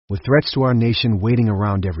With threats to our nation waiting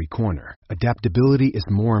around every corner, adaptability is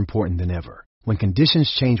more important than ever. When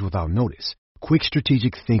conditions change without notice, quick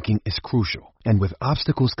strategic thinking is crucial. And with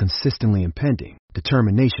obstacles consistently impending,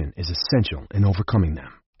 determination is essential in overcoming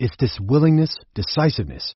them. It's this willingness,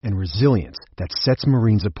 decisiveness, and resilience that sets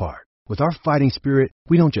Marines apart. With our fighting spirit,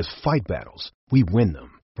 we don't just fight battles, we win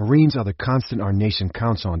them. Marines are the constant our nation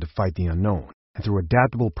counts on to fight the unknown. And through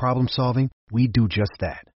adaptable problem solving, we do just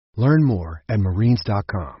that. Learn more at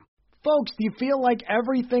marines.com. Folks, do you feel like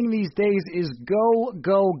everything these days is go,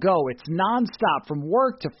 go, go? It's nonstop, from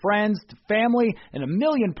work to friends to family and a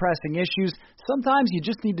million pressing issues. Sometimes you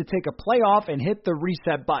just need to take a play off and hit the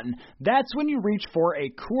reset button. That's when you reach for a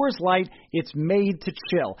Coors Light. It's made to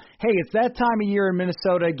chill. Hey, it's that time of year in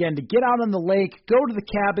Minnesota again to get out on the lake, go to the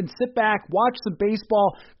cabin, sit back, watch the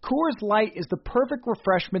baseball. Coors Light is the perfect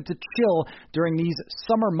refreshment to chill during these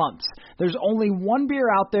summer months. There's only one beer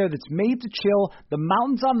out there that's made to chill. The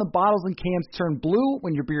mountains on the bottles and cans turn blue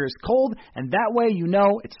when your beer is cold, and that way you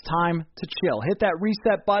know it's time to chill. Hit that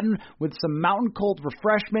reset button with some mountain cold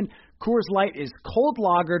refreshment. Coors Light is cold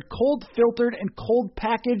lagered, cold filtered, and cold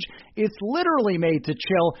packaged. It's literally made to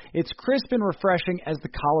chill. It's crisp and refreshing as the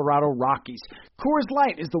Colorado Rockies. Coors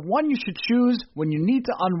Light is the one you should choose when you need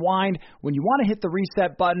to unwind, when you want to hit the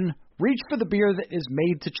reset button. Reach for the beer that is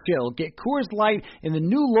made to chill. Get Coors Light in the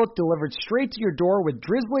new look delivered straight to your door with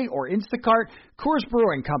Drizzly or Instacart. Coors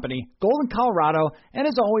Brewing Company, Golden, Colorado, and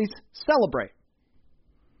as always, celebrate.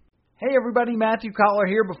 Hey everybody, Matthew Collar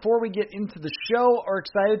here. Before we get into the show, we're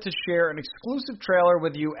excited to share an exclusive trailer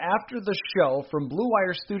with you after the show. From Blue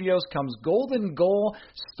Wire Studios comes Golden Goal,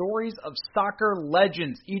 Stories of Soccer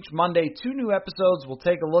Legends. Each Monday, 2 new episodes will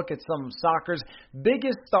take a look at some of soccer's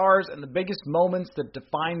biggest stars and the biggest moments that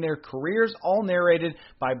define their careers, all narrated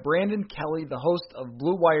by Brandon Kelly, the host of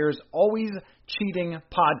Blue Wire's Always Cheating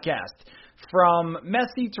podcast. From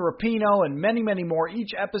Messi to Rapinoe and many, many more, each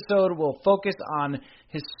episode will focus on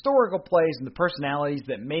historical plays and the personalities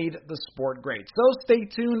that made the sport great. So stay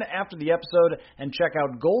tuned after the episode and check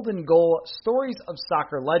out Golden Goal, Stories of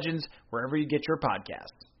Soccer Legends, wherever you get your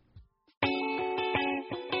podcasts.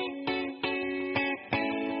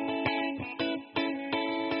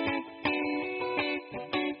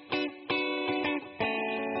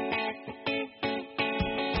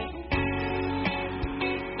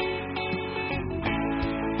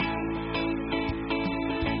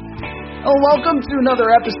 Well, welcome to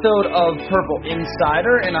another episode of Purple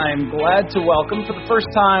Insider, and I am glad to welcome for the first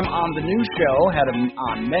time on the new show, had him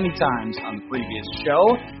on many times on the previous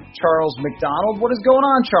show, Charles McDonald. What is going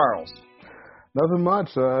on, Charles? Nothing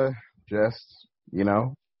much, just,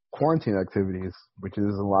 quarantine activities, which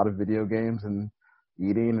is a lot of video games and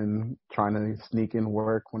eating and trying to sneak in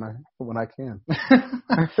work when I can.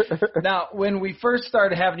 Now, when we first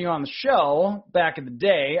started having you on the show back in the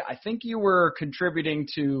day, I think you were contributing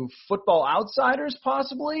to Football Outsiders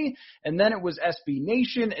possibly, and then it was SB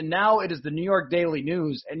Nation, and now it is the New York Daily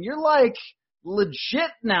News. And you're like legit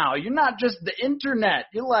now. You're not just the internet.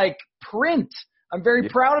 You're like print. I'm very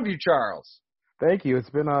proud of you, Charles. Thank you. It's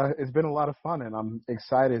been a lot of fun, and I'm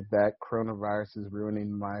excited that coronavirus is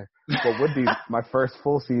ruining what would be my first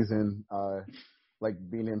full season, like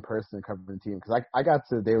being in person and covering the team. Because I got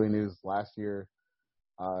to Daily News last year.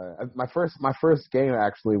 My first game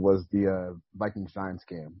actually was the Vikings Giants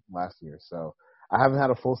game last year. So I haven't had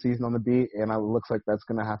a full season on the beat, and it looks like that's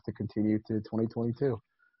going to have to continue to 2022.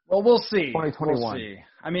 Well, we'll see. 2021. We'll see.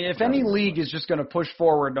 I mean, if any league is just going to push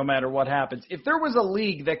forward no matter what happens, if there was a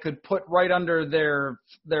league that could put right under their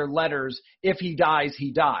letters, if he dies,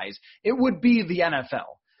 he dies, it would be the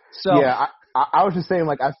NFL. So yeah, I was just saying,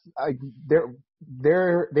 like, they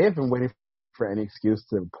have been waiting for any excuse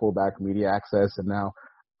to pull back media access, and now,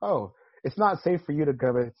 it's not safe for you to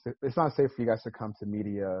go. It's not safe for you guys to come to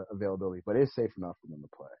media availability, but it's safe enough for them to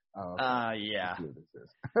play. Yeah.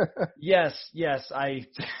 Yes.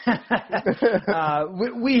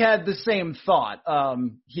 We had the same thought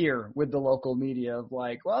here with the local media of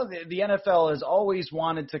like, well, the NFL has always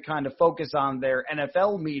wanted to kind of focus on their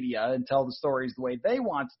NFL media and tell the stories the way they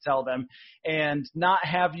want to tell them, and not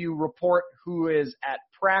have you report who is at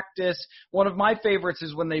practice. One of my favorites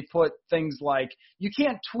is when they put things like, you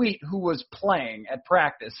can't tweet who was playing at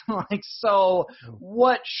practice. Like, so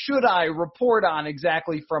what should I report on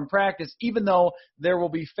exactly from practice, even though there will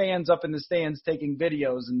be fans up in the stands taking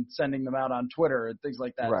videos and sending them out on Twitter and things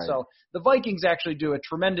like that. Right. So the Vikings actually do a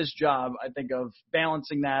tremendous job, I think, of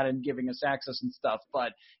balancing that and giving us access and stuff.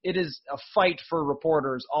 But it is a fight for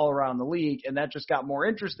reporters all around the league, and that just got more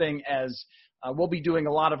interesting as We'll be doing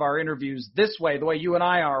a lot of our interviews this way, the way you and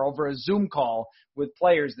I are, over a Zoom call with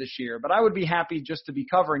players this year. But I would be happy just to be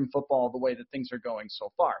covering football the way that things are going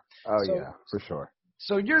so far. Oh, yeah, for sure.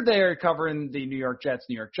 So you're there covering the New York Jets,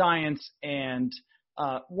 New York Giants, and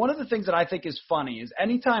one of the things that I think is funny is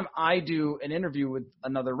anytime I do an interview with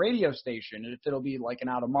another radio station, and if it'll be like an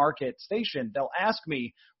out-of-market station, they'll ask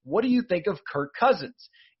me, what do you think of Kirk Cousins?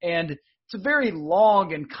 And it's a very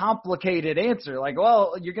long and complicated answer. Like,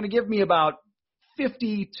 well, you're going to give me about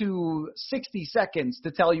 50 to 60 seconds to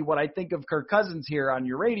tell you what I think of Kirk Cousins here on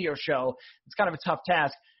your radio show. It's kind of a tough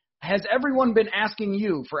task. Has everyone been asking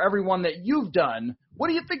you, for everyone that you've done, what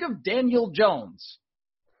do you think of Daniel Jones?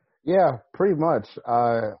 Yeah, pretty much.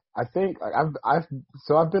 I think I've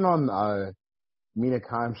been on Mina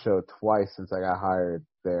Kimes' show twice since I got hired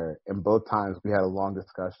there, and both times we had a long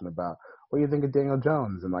discussion about what do you think of Daniel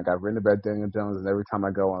Jones, and like I've written about Daniel Jones, and every time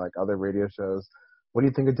I go on like other radio shows, what do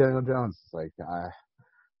you think of Daniel Jones? It's like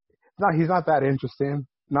he's not that interesting.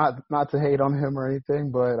 Not to hate on him or anything,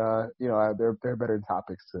 but there are better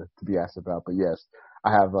topics to be asked about. But yes,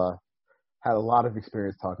 I have had a lot of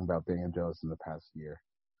experience talking about Daniel Jones in the past year.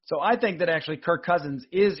 So I think that actually Kirk Cousins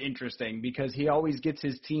is interesting because he always gets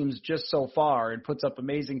his teams just so far and puts up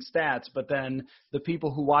amazing stats, but then the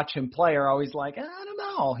people who watch him play are always like, I don't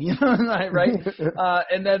know, right?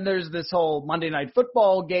 And then there's this whole Monday Night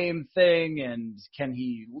Football game thing, and can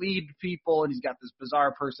he lead people, and he's got this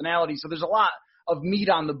bizarre personality. So there's a lot of meat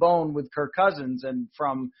on the bone with Kirk Cousins, and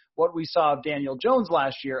from what we saw of Daniel Jones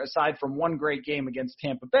last year, aside from one great game against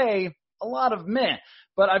Tampa Bay, a lot of meh.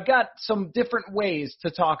 But I've got some different ways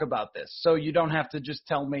to talk about this, so you don't have to just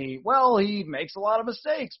tell me, well, he makes a lot of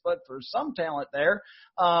mistakes, but there's some talent there.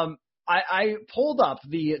 I pulled up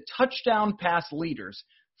the touchdown pass leaders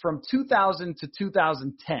from 2000 to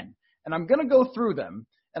 2010, and I'm going to go through them,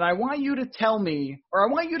 and I want you to tell me, or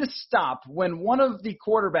I want you to stop when one of the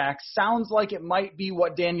quarterbacks sounds like it might be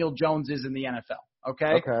what Daniel Jones is in the NFL,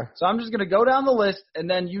 okay? So I'm just going to go down the list, and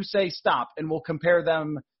then you say stop, and we'll compare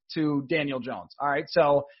them to Daniel Jones. All right,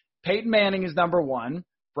 so Peyton Manning is number one,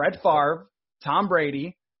 Brett Favre, Tom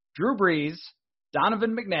Brady, Drew Brees,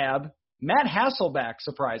 Donovan McNabb, Matt Hasselbeck,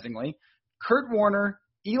 surprisingly, Kurt Warner,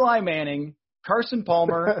 Eli Manning, Carson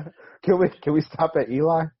Palmer. Can we stop at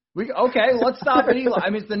Eli? Okay, let's stop at Eli. I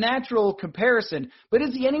mean, it's the natural comparison, but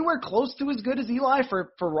is he anywhere close to as good as Eli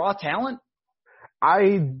for raw talent?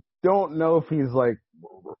 I don't know if he's like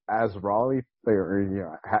as rawly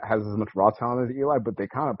or has as much raw talent as Eli, but they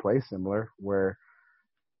kind of play similar where,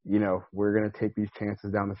 we're going to take these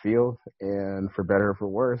chances down the field and for better or for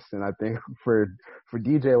worse. And I think for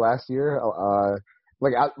DJ last year,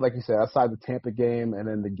 like you said, outside the Tampa game and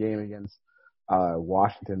then the game against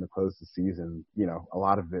Washington to close the season, a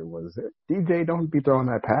lot of it was DJ, don't be throwing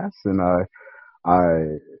that pass. And,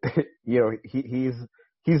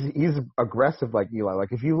 he's aggressive like Eli.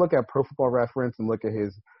 Like if you look at Pro Football Reference and look at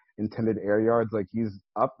his intended air yards, like he's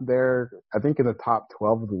up there, I think in the top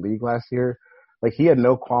 12 of the league last year. Like he had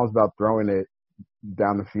no qualms about throwing it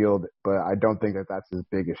down the field, but I don't think that that's his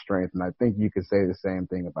biggest strength. And I think you could say the same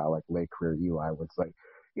thing about like late career Eli, where it's like,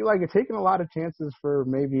 Eli, you're taking a lot of chances for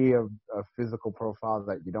maybe a physical profile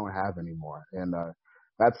that you don't have anymore. And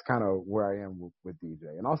that's kind of where I am with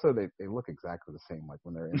DJ. And also they look exactly the same, like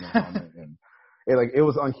when they're in the helmet. And it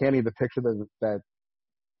was uncanny, the picture that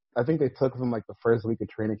I think they took from like the first week of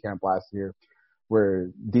training camp last year, where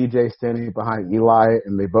DJ standing behind Eli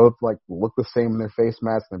and they both like look the same in their face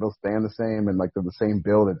masks and they both stand the same and like they're the same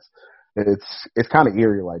build. It's kind of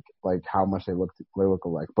eerie, like how much they look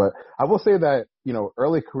alike. But I will say that,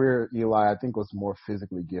 early career Eli, I think, was more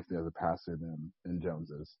physically gifted as a passer than Jones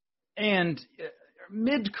is. And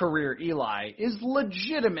mid-career Eli is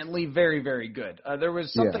legitimately very, very good. There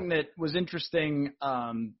was something that was interesting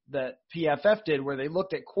that PFF did where they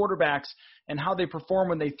looked at quarterbacks and how they perform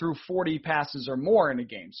when they threw 40 passes or more in a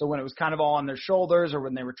game. So when it was kind of all on their shoulders or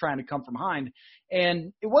when they were trying to come from behind.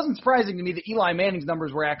 And it wasn't surprising to me that Eli Manning's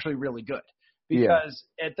numbers were actually really good. Because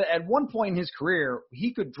at one point in his career,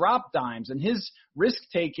 he could drop dimes, and his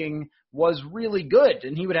risk-taking was really good,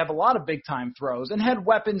 and he would have a lot of big-time throws and had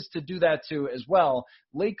weapons to do that too as well.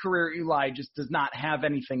 Late career Eli just does not have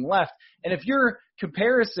anything left. And if your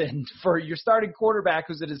comparison for your starting quarterback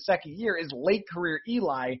who's in his second year is late career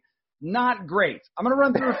Eli, not great. I'm going to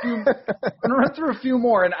run through a few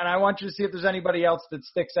more, and I want you to see if there's anybody else that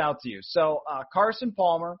sticks out to you. So Carson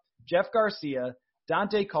Palmer, Jeff Garcia,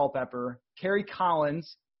 Dante Culpepper, Kerry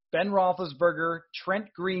Collins, Ben Roethlisberger, Trent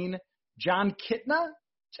Green, John Kitna?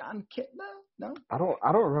 No? I don't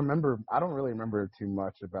really remember too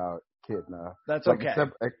much about Kitna. That's okay.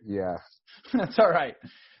 Yeah. That's all right.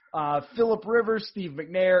 Phillip Rivers, Steve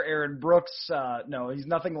McNair, Aaron Brooks. No, he's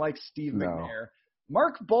nothing like Steve McNair.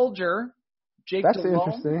 Mark Bulger, Jake That's Delhomme.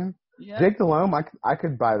 interesting. Yeah. Jake Delhomme, I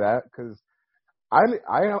could buy that because I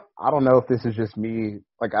don't know if this is just me.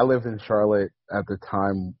 Like, I lived in Charlotte at the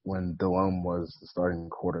time when Delhomme was the starting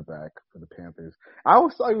quarterback for the Panthers. I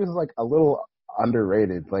always thought he was like a little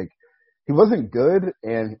underrated. Like, he wasn't good,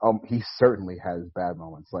 and he certainly has bad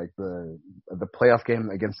moments. Like the playoff game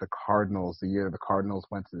against the Cardinals, the year the Cardinals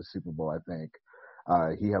went to the Super Bowl, I think.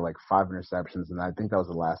 He had like 5 interceptions, and I think that was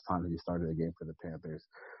the last time he started a game for the Panthers.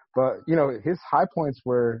 But, you know, his high points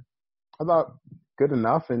were, I thought, good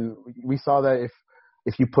enough, and we saw that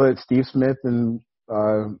if you put Steve Smith and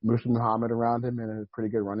Musa Muhammad around him in a pretty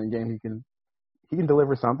good running game, he can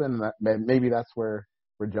deliver something. And that, maybe that's where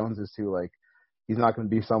Jones is too. Like, he's not going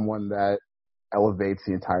to be someone that elevates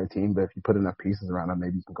the entire team, but if you put enough pieces around him,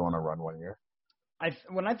 maybe you can go on a run one year.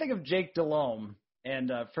 When I think of Jake Delhomme,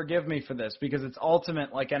 and forgive me for this because it's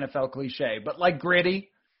ultimate like NFL cliche, but like gritty,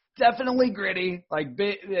 definitely gritty, like,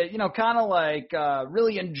 you know, kind of like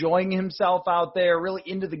really enjoying himself out there, really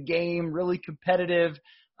into the game, really competitive.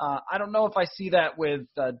 I don't know if I see that with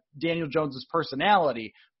Daniel Jones's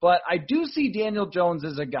personality, but I do see Daniel Jones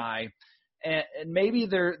as a guy, and maybe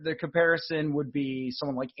the comparison would be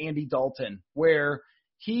someone like Andy Dalton, where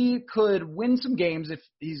he could win some games if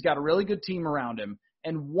he's got a really good team around him,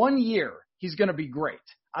 and 1 year he's going to be great.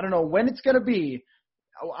 I don't know when it's going to be.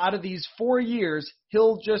 Out of these 4 years,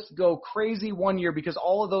 he'll just go crazy 1 year because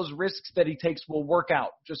all of those risks that he takes will work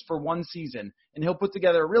out just for one season. And he'll put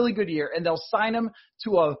together a really good year, and they'll sign him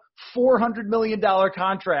to a $400 million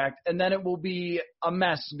contract, and then it will be a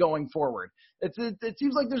mess going forward. It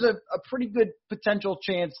seems like there's a pretty good potential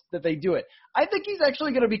chance that they do it. I think he's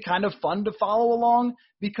actually going to be kind of fun to follow along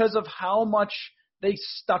because of how much they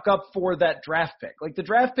stuck up for that draft pick. Like, the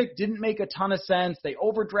draft pick didn't make a ton of sense. They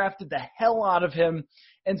overdrafted the hell out of him.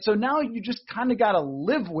 And so now you just kind of got to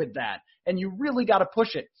live with that, and you really got to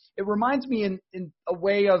push it. It reminds me in a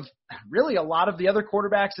way of really a lot of the other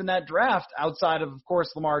quarterbacks in that draft outside of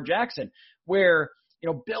course, Lamar Jackson, where,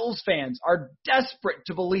 you know, Bills fans are desperate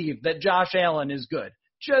to believe that Josh Allen is good.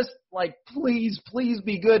 Just like, please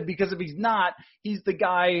be good, because if he's not, he's the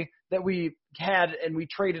guy that we had and we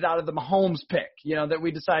traded out of the Mahomes pick, you know, that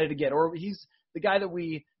we decided to get, or he's the guy that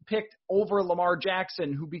we picked over Lamar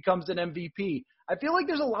Jackson who becomes an MVP. I feel like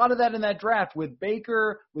there's a lot of that in that draft with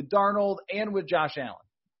Baker, with Darnold, and with Josh Allen.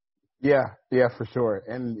 Yeah, for sure.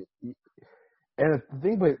 And the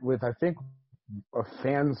thing with I think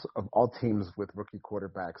fans of all teams with rookie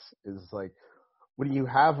quarterbacks is like, when you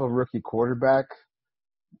have a rookie quarterback,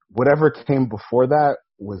 whatever came before that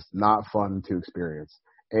was not fun to experience.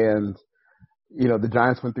 And, you know, the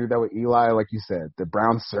Giants went through that with Eli, like you said. The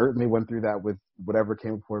Browns certainly went through that with whatever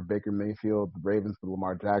came before Baker Mayfield, the Ravens with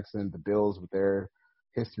Lamar Jackson, the Bills with their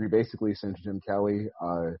history basically since Jim Kelly.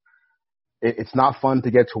 It's not fun to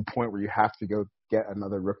get to a point where you have to go get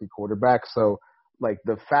another rookie quarterback. So, like,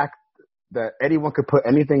 the fact that anyone could put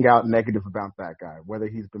anything out negative about that guy, whether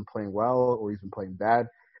he's been playing well or he's been playing bad,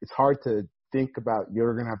 it's hard to think about.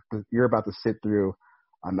 You're about to sit through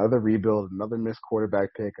another rebuild, another missed quarterback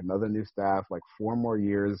pick, another new staff, like 4 more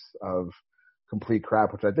years of complete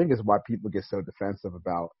crap, which I think is why people get so defensive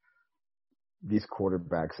about these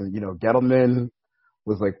quarterbacks. And, you know, Gettleman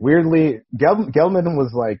was like weirdly, Gettleman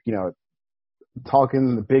was like, you know,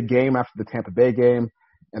 talking the big game after the Tampa Bay game,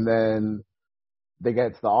 and then they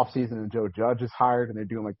get to the offseason and Joe Judge is hired, and they're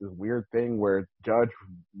doing like this weird thing where Judge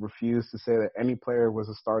refused to say that any player was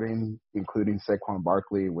a starting, including Saquon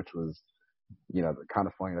Barkley, which was, you know, kind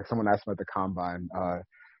of funny. Like, someone asked him at the combine,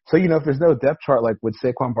 so, you know, if there's no depth chart, like, would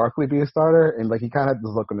Saquon Barkley be a starter? And, like, he kind of had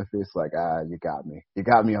this look on his face like, you got me. You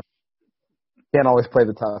got me. Can't always play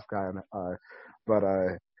the tough guy. But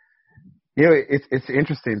you know, it's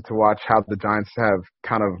interesting to watch how the Giants have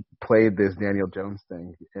kind of played this Daniel Jones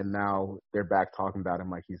thing, and now they're back talking about him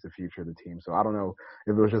like he's the future of the team. So I don't know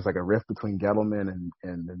if it was just like a rift between Gettleman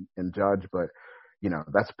and Judge, but, you know,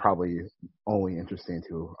 that's probably only interesting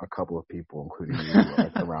to a couple of people, including me,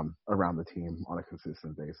 like, around the team on a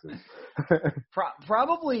consistent basis.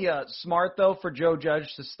 Probably smart, though, for Joe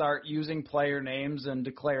Judge to start using player names and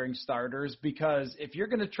declaring starters, because if you're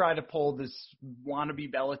going to try to pull this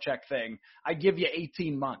wannabe Belichick thing, I give you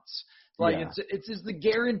 18 months. Like, yeah. It's just the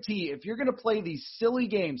guarantee. If you're going to play these silly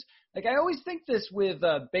games, like, I always think this with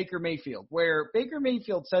Baker Mayfield, where Baker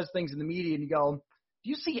Mayfield says things in the media and you go, do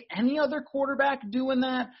you see any other quarterback doing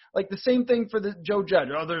that? Like, the same thing for the Joe Judge.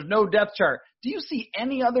 Oh, there's no depth chart. Do you see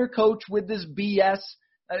any other coach with this BS?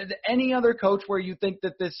 Any other coach where you think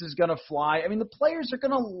that this is going to fly? I mean, the players are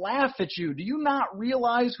going to laugh at you. Do you not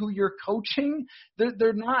realize who you're coaching?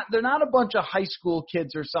 They're not a bunch of high school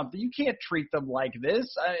kids or something. You can't treat them like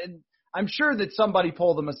this. I'm sure that somebody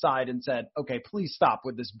pulled them aside and said, okay, please stop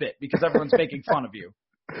with this bit because everyone's making fun of you.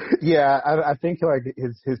 Yeah, I think like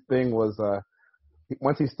his thing was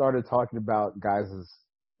once he started talking about guys as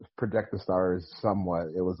projected stars somewhat,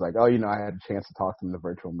 it was like, oh, I had a chance to talk to him in the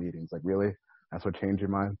virtual meetings. Like, really? That's what changed your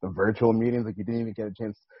mind? The virtual meetings? Like, you didn't even get a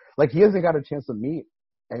chance. Like, he hasn't got a chance to meet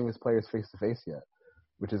any of his players face-to-face yet,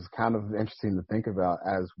 which is kind of interesting to think about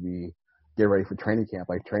as we get ready for training camp.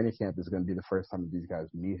 Like, training camp is going to be the first time that these guys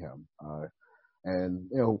meet him. And,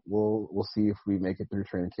 we'll see if we make it through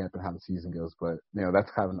training camp and how the season goes. But,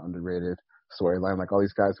 that's kind of an underrated storyline. Like, all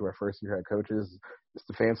these guys who are first-year head coaches,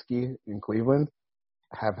 Stefanski in Cleveland,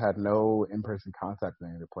 have had no in-person contact with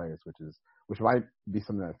any of the players, which might be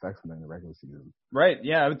something that affects them in the regular season. Right.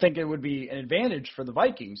 Yeah, I would think it would be an advantage for the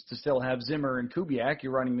Vikings to still have Zimmer and Kubiak.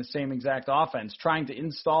 You're running the same exact offense. Trying to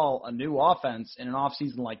install a new offense in an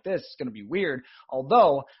offseason like this is going to be weird.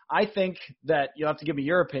 Although I think that you'll have to give me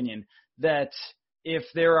your opinion that if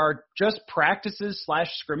there are just practices /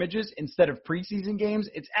 scrimmages instead of preseason games,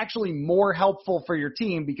 it's actually more helpful for your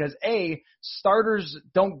team because A, starters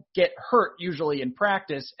don't get hurt usually in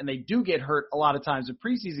practice, and they do get hurt a lot of times in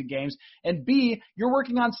preseason games, and B, you're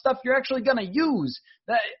working on stuff you're actually going to use.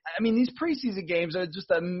 These preseason games are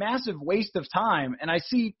just a massive waste of time, and I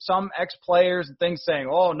see some ex-players and things saying,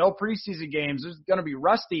 oh, no preseason games, it's going to be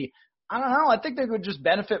rusty. I don't know. I think they would just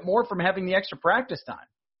benefit more from having the extra practice time.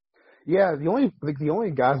 Yeah, the only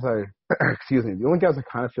guys I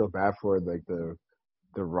kind of feel bad for are like the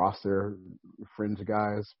roster fringe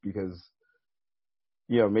guys because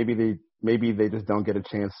maybe they just don't get a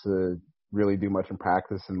chance to really do much in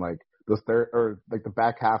practice, and like those the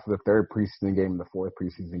back half of the third preseason game and the fourth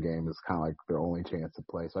preseason game is kind of like their only chance to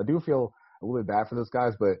play. So I do feel a little bit bad for those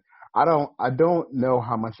guys, but I don't know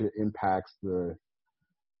how much it impacts the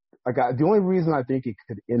only reason I think it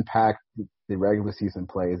could impact the regular season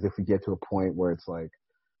play is if we get to a point where it's like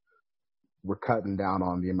we're cutting down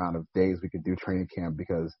on the amount of days we could do training camp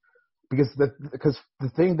because the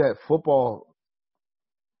thing that football,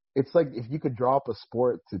 it's like if you could draw up a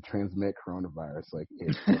sport to transmit coronavirus, like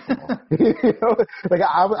it's football. Like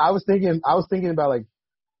I was thinking about like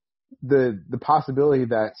the possibility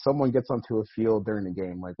that someone gets onto a field during the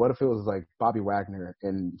game. Like, what if it was like Bobby Wagner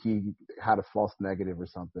and he had a false negative or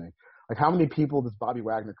something? Like, how many people does Bobby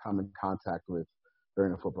Wagner come in contact with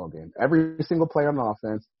during a football game? Every single player on the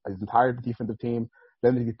offense, his entire defensive team.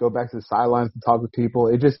 Then they go back to the sidelines to talk with people.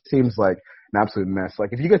 It just seems like an absolute mess.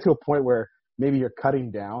 Like, if you get to a point where maybe you're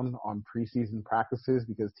cutting down on preseason practices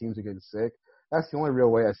because teams are getting sick, that's the only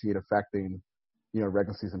real way I see it affecting,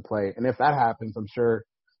 regular season play. And if that happens, I'm sure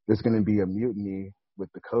there's going to be a mutiny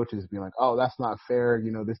with the coaches being like, oh, that's not fair.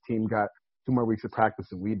 This team got 2 more weeks of practice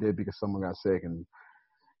than we did because someone got sick. And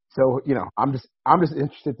so, I'm just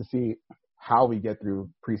interested to see how we get through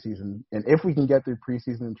preseason and if we can get through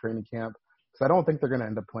preseason and training camp, because I don't think they're going to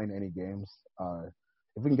end up playing any games.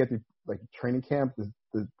 If we can get through like training camp,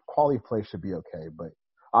 the quality of play should be okay. But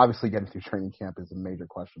obviously getting through training camp is a major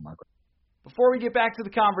question mark. Before we get back to the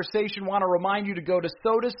conversation, want to remind you to go to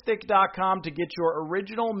SodaStick.com to get your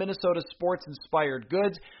original Minnesota sports-inspired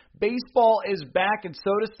goods. Baseball is back, and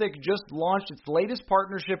SodaStick just launched its latest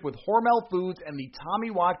partnership with Hormel Foods and the Tommy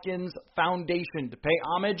Watkins Foundation to pay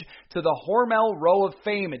homage to the Hormel Row of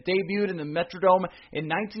Fame. It debuted in the Metrodome in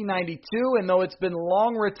 1992, and though it's been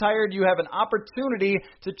long retired, you have an opportunity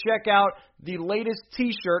to check out the latest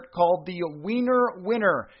T-shirt called the Wiener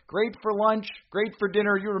Winner. Great for lunch, great for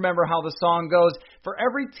dinner. You remember how the song goes. For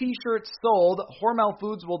every T-shirt sold, Hormel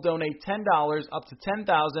Foods will donate $10 up to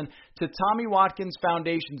 $10,000 to Tommy Watkins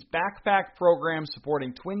Foundation's backpack program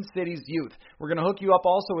supporting Twin Cities youth. We're going to hook you up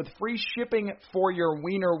also with free shipping for your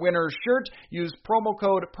Wiener Winner shirt. Use promo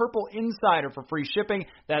code Purple Insider for free shipping.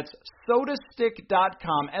 That's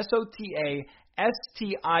SodaStick.com,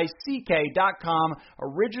 SodaStick.com.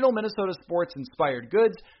 Original Minnesota sports inspired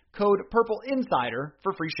goods. Code Purple Insider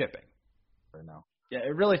for free shipping. Right now. Yeah,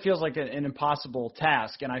 it really feels like an impossible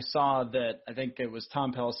task. And I saw that, I think it was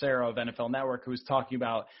Tom Pelissero of NFL Network who was talking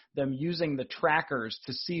about them using the trackers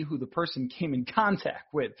to see who the person came in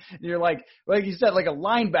contact with. And you're like you said, like a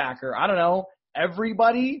linebacker. I don't know,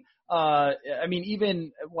 everybody.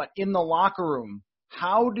 Even in the locker room.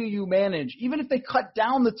 How do you manage, even if they cut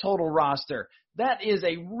down the total roster, that is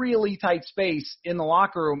a really tight space in the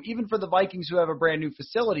locker room, even for the Vikings who have a brand new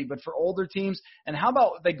facility, but for older teams. And how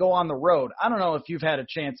about they go on the road? I don't know if you've had a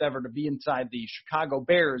chance ever to be inside the Chicago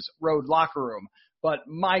Bears road locker room, But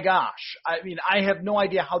my gosh, I mean, I have no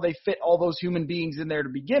idea how they fit all those human beings in there to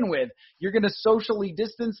begin with. You're going to socially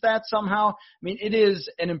distance that somehow. I mean, it is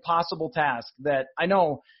an impossible task that I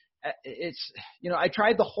know it's, I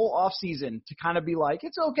tried the whole off season to kind of be like,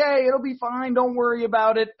 it's okay, it'll be fine, don't worry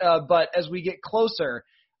about it. But as we get closer,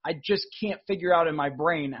 I just can't figure out in my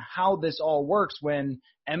brain how this all works when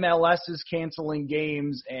MLS is canceling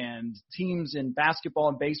games and teams in basketball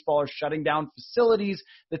and baseball are shutting down facilities.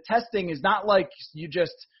 The testing is not like you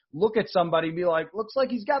just look at somebody and be like, looks like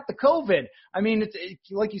he's got the COVID. I mean,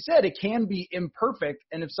 like you said, it can be imperfect.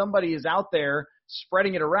 And if somebody is out there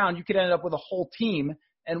spreading it around, you could end up with a whole team.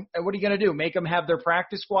 And what are you going to do? Make them have their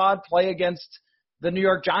practice squad play against the New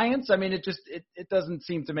York Giants? I mean, it doesn't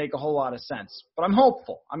seem to make a whole lot of sense. But I'm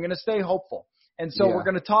hopeful. I'm going to stay hopeful. And so we're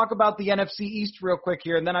going to talk about the NFC East real quick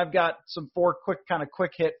here, and then I've got some four quick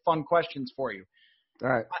hit fun questions for you. All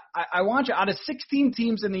right. I want you, out of 16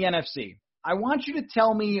 teams in the NFC, I want you to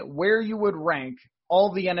tell me where you would rank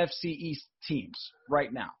all the NFC East teams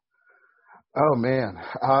right now. Oh, man.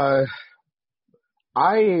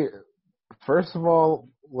 First of all,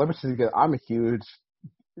 let me just get, I'm a huge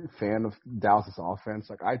fan of Dallas' offense.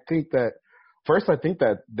 I think that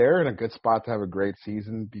they're in a good spot to have a great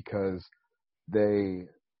season because they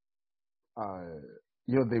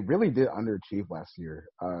really did underachieve last year.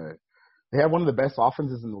 They had one of the best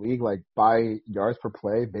offenses in the league, by yards per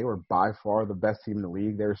play. They were by far the best team in the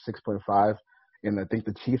league. They were 6.5, and I think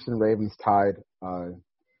the Chiefs and Ravens tied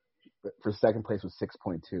for second place with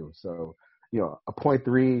 6.2. So, a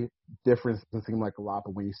 0.3 difference doesn't seem like a lot,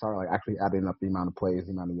 but when you start actually adding up the amount of plays,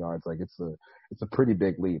 the amount of yards, it's a pretty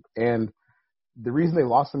big leap. And the reason they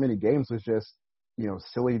lost so many games was just,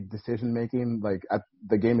 silly decision making. At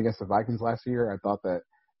the game against the Vikings last year, I thought that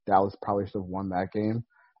Dallas probably should have won that game.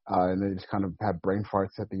 And they just kind of had brain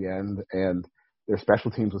farts at the end, and their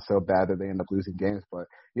special teams was so bad that they ended up losing games. But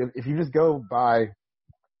if you just go by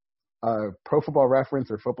Pro Football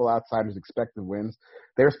Reference or Football Outsiders expected wins,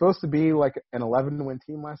 they were supposed to be an 11-win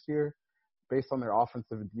team last year based on their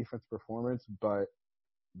offensive and defensive performance, but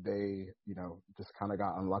they, just kind of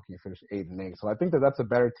got unlucky and finished 8-8. So I think that that's a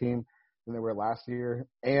better team than they were last year,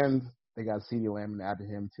 and they got CeeDee Lamb and added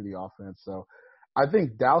him to the offense. So I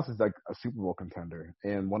think Dallas is a Super Bowl contender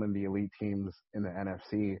and one of the elite teams in the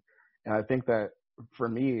NFC. And I think that for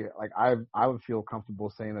me, I would feel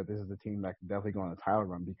comfortable saying that this is a team that can definitely go on a title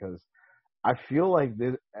run because I feel like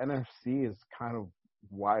this NFC is kind of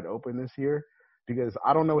wide open this year because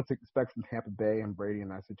I don't know what to expect from Tampa Bay and Brady in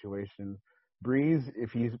that situation. Breeze,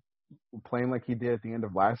 if he's playing like he did at the end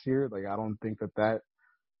of last year, I don't think that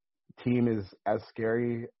team is as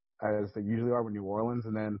scary as they usually are with New Orleans.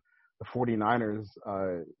 And then the 49ers,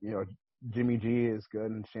 Jimmy G is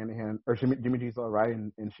good and Jimmy G's all right,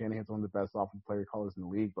 and Shanahan's one of the best offensive player callers in the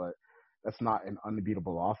league, but that's not an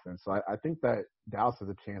unbeatable offense. So I think that Dallas has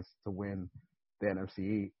a chance to win the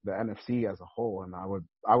NFC as a whole, and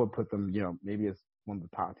I would put them, maybe as one of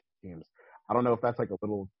the top teams. I don't know if that's a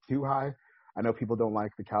little too high. I know people don't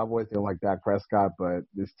like the Cowboys, they don't like Dak Prescott, but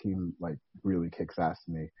this team really kicks ass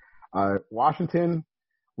to me. Washington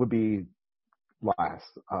would be last.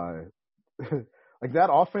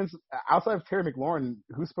 That offense, outside of Terry McLaurin,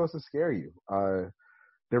 who's supposed to scare you?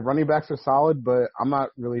 Their running backs are solid, but I'm not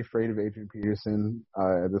really afraid of Adrian Peterson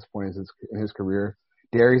at this point in his career.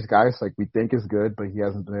 Darius Geis, we think is good, but he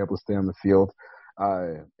hasn't been able to stay on the field.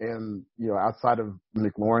 And outside of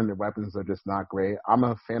McLaurin, their weapons are just not great. I'm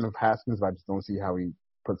a fan of Haskins, but I just don't see how he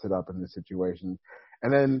puts it up in this situation.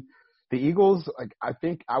 And then the Eagles, I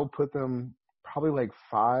think I would put them probably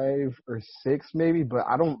 5 or 6 maybe, but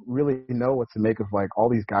I don't really know what to make of all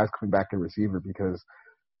these guys coming back at receiver because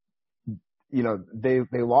they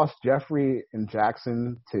lost Jeffrey and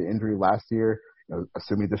Jackson to injury last year,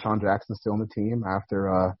 assuming Deshaun Jackson's still on the team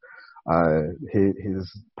after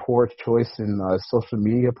his poor choice in social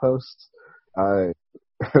media posts.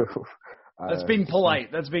 That's being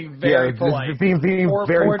polite. That's being very polite. Being poor,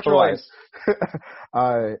 very poor polite.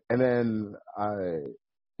 Choice. And then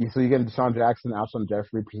so you get Deshaun Jackson, Alshon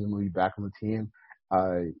Jeffrey, presumably back on the team.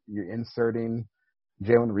 You're inserting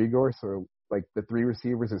Jalen Reagor, so the 3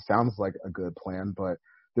 receivers, it sounds like a good plan, but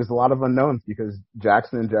there's a lot of unknowns because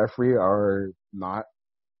Jackson and Jeffrey are not,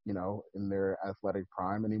 in their athletic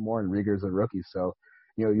prime anymore, and Reagor's a rookie. So,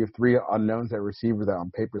 you have 3 unknowns at receiver that on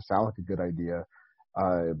paper sound like a good idea,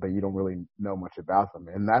 but you don't really know much about them.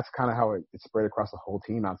 And that's kind of how it's spread across the whole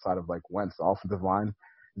team outside of Wentz. The offensive line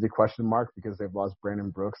is a question mark because they've lost Brandon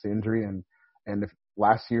Brooks to injury. And if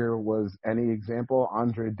last year was any example,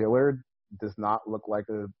 Andre Dillard does not look like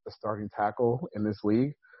a starting tackle in this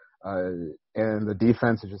league. And the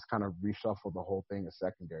defense has just kind of reshuffled the whole thing as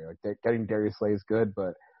secondary. Like getting Darius Slay is good,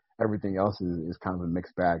 but everything else is kind of a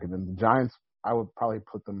mixed bag. And then the Giants, I would probably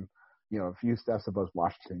put them, a few steps above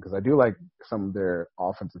Washington because I do like some of their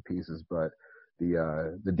offensive pieces, but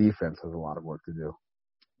the defense has a lot of work to do.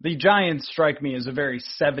 The Giants strike me as a very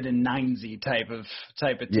 7-9 type of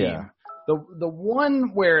team. Yeah. The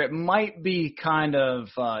one where it might be kind of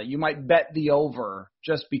you might bet the over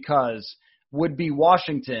just because would be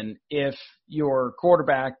Washington if your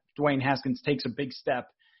quarterback Dwayne Haskins takes a big step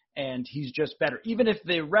and he's just better. Even if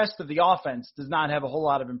the rest of the offense does not have a whole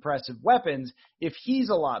lot of impressive weapons, if he's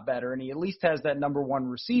a lot better and he at least has that number one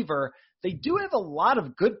receiver, they do have a lot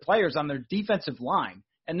of good players on their defensive line.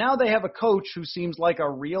 And now they have a coach who seems like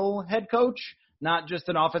a real head coach, not just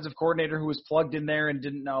an offensive coordinator who was plugged in there and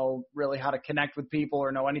didn't know really how to connect with people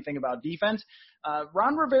or know anything about defense.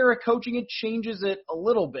 Ron Rivera coaching it changes it a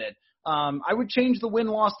little bit. I would change the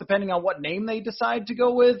win-loss depending on what name they decide to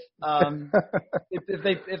go with.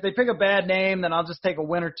 If they pick a bad name, then I'll just take a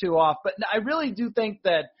win or two off. But I really do think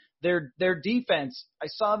that their defense, I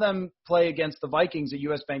saw them play against the Vikings at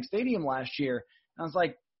US Bank Stadium last year, and I was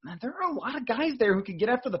like, man, there are a lot of guys there who can get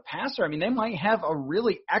after the passer. I mean, they might have a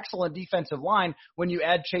really excellent defensive line when you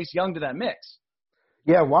add Chase Young to that mix.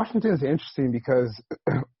 Yeah, Washington is interesting because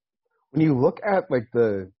when you look at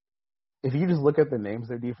if you just look at the names of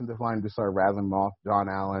their defensive line, just start rattling them off: John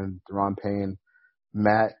Allen, Deron Payne,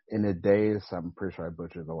 Matt Inades, I'm pretty sure I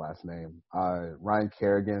butchered the last name, Ryan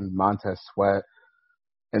Kerrigan, Montez Sweat,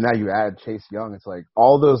 and now you add Chase Young. It's like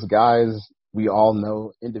all those guys we all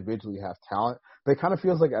know individually have talent, but it kind of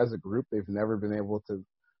feels like as a group they've never been able to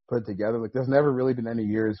put it together. Like there's never really been any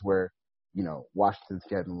years where, Washington's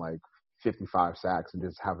getting like 55 sacks and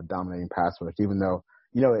just have a dominating pass rush, even though,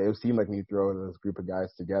 it would seem like when you throw those group of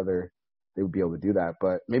guys together, they would be able to do that.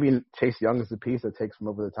 But maybe Chase Young is the piece that takes them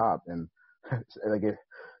over the top. And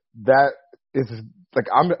that is like,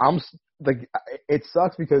 I'm like, it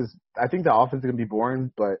sucks because I think the offense is going to be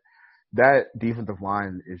boring, but that defensive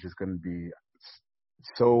line is just going to be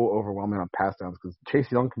so overwhelming on pass downs because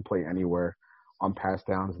Chase Young can play anywhere on pass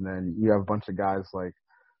downs. And then you have a bunch of guys like,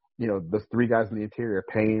 the three guys in the interior,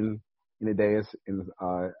 Payne, Inades, and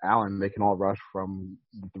Allen, they can all rush from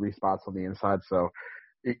the three spots on the inside. So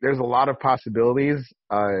there's a lot of possibilities,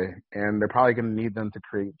 and they're probably going to need them to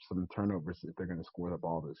create some turnovers if they're going to score the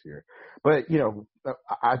ball this year. But,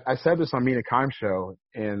 I said this on Mina Kimes show,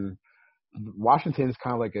 and Washington is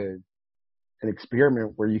kind of like an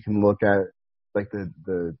experiment where you can look at like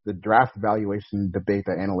the draft evaluation debate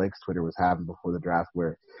that Analytics Twitter was having before the draft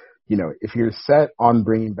where, if you're set on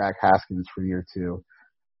bringing back Haskins for year two,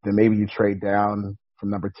 then maybe you trade down from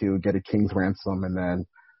number 2, get a king's ransom, and then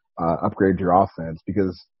upgrade your offense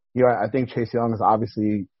because, I think Chase Young is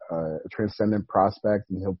obviously a transcendent prospect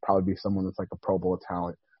and he'll probably be someone that's like a Pro Bowl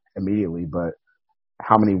talent immediately, but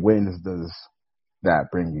how many wins does that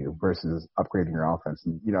bring you versus upgrading your offense?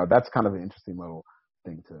 And, that's kind of an interesting little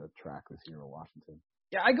thing to track this year with Washington.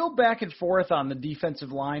 Yeah, I go back and forth on the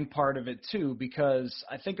defensive line part of it too, because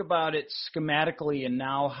I think about it schematically and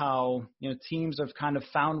now how, teams have kind of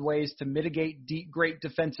found ways to mitigate great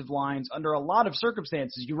defensive lines under a lot of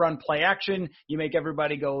circumstances. You run play action, you make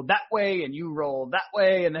everybody go that way and you roll that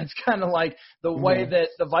way. And that's kind of like the way that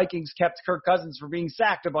the Vikings kept Kirk Cousins from being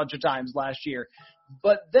sacked a bunch of times last year.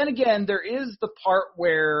 But then again, there is the part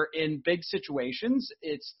where in big situations,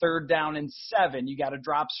 it's 3rd down and 7. You got to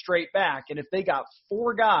drop straight back. And if they got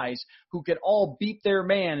 4 guys who could all beat their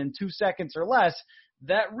man in 2 seconds or less,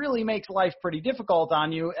 that really makes life pretty difficult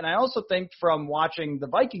on you. And I also think from watching the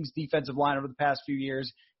Vikings defensive line over the past few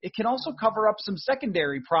years, it can also cover up some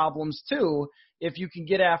secondary problems too if you can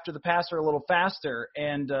get after the passer a little faster.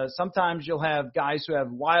 And sometimes you'll have guys who have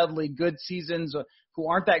wildly good seasons who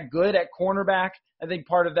aren't that good at cornerback. I think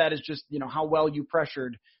part of that is just, how well you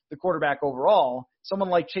pressured the quarterback overall. Someone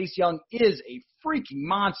like Chase Young is a freaking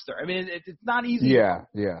monster. I mean, it's not easy yeah.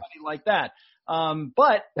 like that.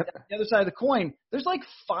 But the other side of the coin, there's like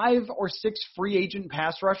 5 or 6 free agent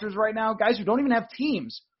pass rushers right now, guys who don't even have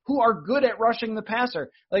teams, who are good at rushing the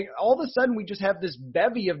passer. Like all of a sudden we just have this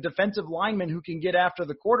bevy of defensive linemen who can get after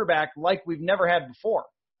the quarterback like we've never had before.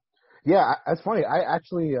 Yeah, that's funny. I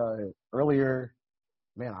actually earlier,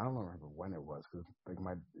 man, I don't remember when it was because like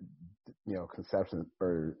my conception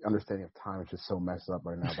or understanding of time is just so messed up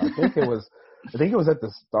right now. But I think it was at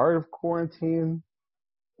the start of quarantine.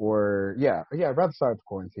 Or around the start of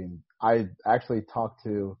quarantine, I actually talked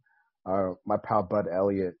to my pal Bud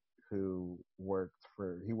Elliott, who worked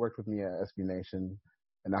with me at SB Nation,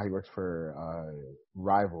 and now he works for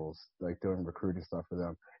Rivals, like doing recruiting stuff for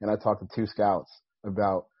them. And I talked to 2 scouts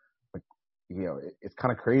about like, it's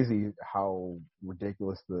kind of crazy how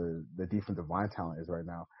ridiculous the defensive line talent is right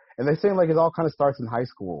now. And they say like it all kind of starts in high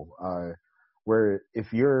school, where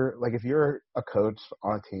if you're a coach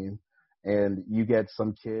on a team and you get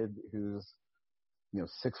some kid who's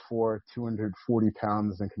 6'4", 240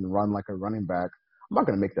 pounds and can run like a running back, I'm not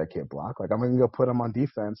going to make that kid block. Like I'm going to go put him on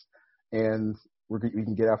defense, and we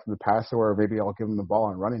can get after the passer, or maybe I'll give him the ball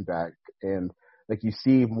on running back. And like you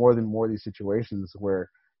see more and more of these situations where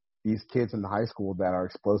these kids in the high school that are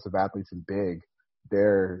explosive athletes and big,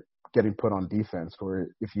 they're getting put on defense. Or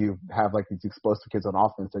if you have like these explosive kids on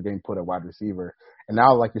offense, they're getting put at wide receiver. And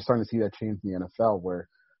now like you're starting to see that change in the NFL where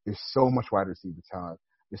there's so much wide receiver talent,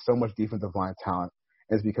 there's so much defensive line talent.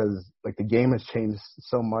 And it's because like the game has changed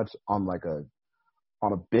so much on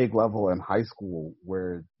a big level in high school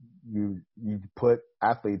where you put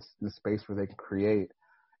athletes in a space where they can create.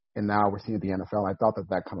 And now we're seeing the NFL. I thought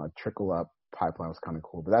that kind of trickle up pipeline was kind of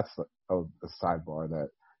cool, but that's a sidebar that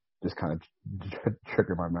just kind of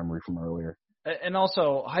triggered my memory from earlier. And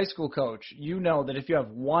also, high school coach, that if you have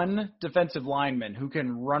one defensive lineman who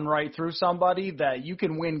can run right through somebody, that you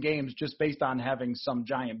can win games just based on having some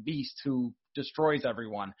giant beast who destroys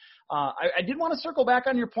everyone. I did want to circle back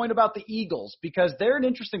on your point about the Eagles because they're an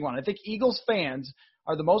interesting one. I think Eagles fans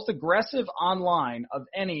are the most aggressive online of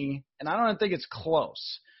any, and I don't think it's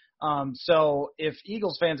close. So if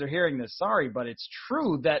Eagles fans are hearing this, sorry, but it's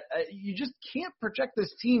true that you just can't project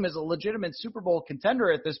this team as a legitimate Super Bowl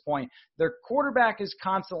contender at this point. Their quarterback is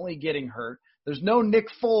constantly getting hurt. There's no Nick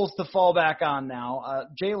Foles to fall back on now.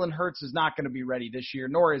 Jalen Hurts is not going to be ready this year,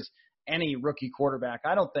 nor is any rookie quarterback,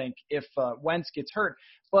 I don't think, if Wentz gets hurt.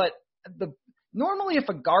 But normally if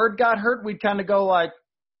a guard got hurt, we'd kind of go like,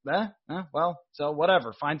 well, so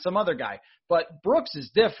whatever, find some other guy. But Brooks is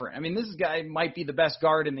different. I mean, this guy might be the best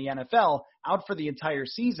guard in the NFL, out for the entire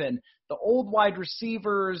season. The old wide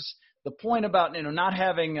receivers, the point about not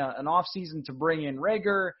having an offseason to bring in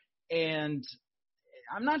Rager, and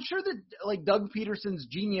I'm not sure that like Doug Peterson's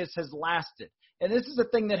genius has lasted. And this is a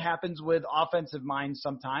thing that happens with offensive minds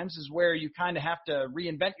sometimes, is where you kind of have to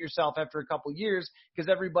reinvent yourself after a couple years because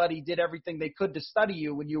everybody did everything they could to study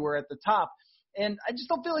you when you were at the top. And I just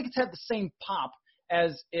don't feel like it's had the same pop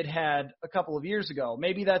as it had a couple of years ago.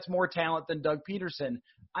 Maybe that's more talent than Doug Peterson.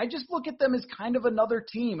 I just look at them as kind of another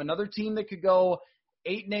team that could go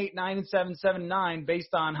 8-8, 9-7, 7-9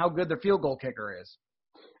 based on how good their field goal kicker is.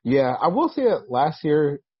 Yeah, I will say that last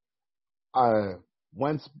year,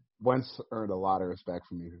 Wentz earned a lot of respect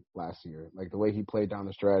from me last year. Like the way he played down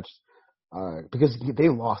the stretch, because they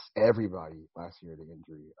lost everybody last year to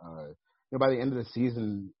injury. By the end of the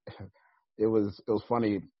season, it was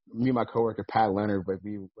funny. Me and my coworker Pat Leonard, but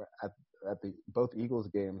we were at the both Eagles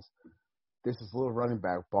games. There's this little running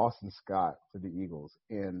back, Boston Scott, for the Eagles,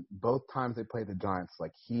 and both times they played the Giants,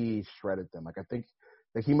 like he shredded them. Like I think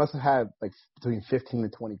that he must have had like between 15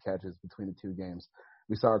 and 20 catches between the two games.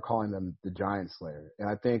 We started calling them the Giant Slayer, and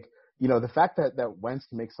I think the fact that Wentz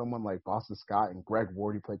can make someone like Boston Scott and Greg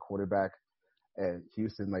Ward, who played quarterback at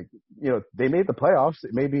Houston, like they made the playoffs.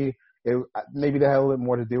 Maybe they had a little bit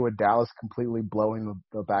more to do with Dallas completely blowing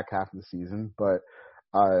the back half of the season. But,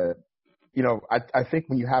 I think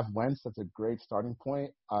when you have Wentz, that's a great starting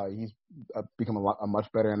point. He's become a much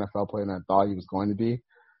better NFL player than I thought he was going to be.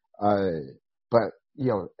 But,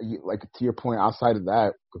 like to your point, outside of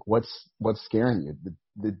that, what's scaring you?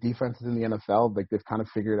 The defenses in the NFL, like they've kind of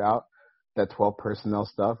figured out that 12 personnel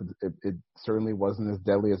stuff. It certainly wasn't as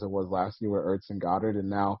deadly as it was last year with Ertz and Goddard. And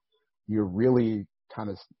now you're really kind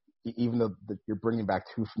of, even though you're bringing back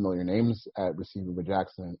two familiar names at receiver with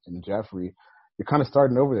Jackson and Jeffrey, you're kind of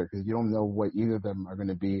starting over there because you don't know what either of them are going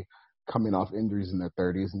to be coming off injuries in their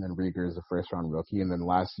 30s. And then Rieger is a first-round rookie. And then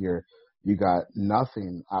last year you got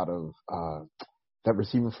nothing out of that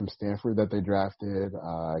receiver from Stanford that they drafted.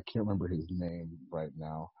 I can't remember his name right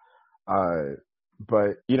now.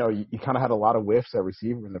 But, you kind of had a lot of whiffs at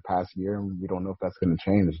receiver in the past year, and we don't know if that's going to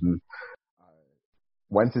change. And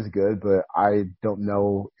Wentz is good, but I don't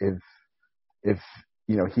know if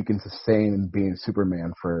he can sustain being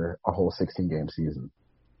Superman for a whole 16-game season.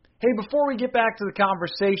 Hey, before we get back to the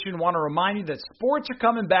conversation, I want to remind you that sports are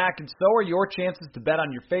coming back, and so are your chances to bet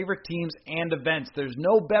on your favorite teams and events. There's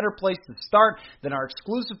no better place to start than our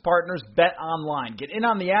exclusive partners, Bet Online. Get in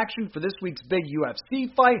on the action for this week's big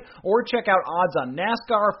UFC fight, or check out odds on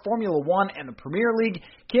NASCAR, Formula One, and the Premier League.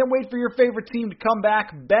 Can't wait for your favorite team to come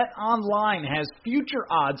back. Bet Online has future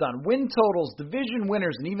odds on win totals, division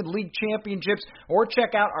winners, and even league championships. Or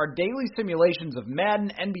check out our daily simulations of Madden,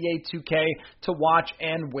 NBA 2K to watch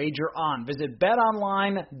and wager on. Visit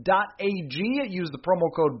betonline.ag. Use the promo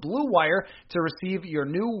code BlueWire to receive your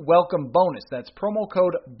new welcome bonus. That's promo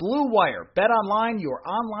code BlueWire. Bet Online, your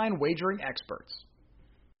online wagering experts.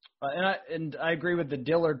 And I agree with the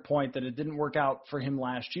Dillard point that it didn't work out for him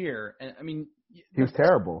last year. I mean, he was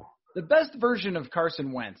terrible. The best version of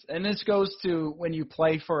Carson Wentz, and this goes to when you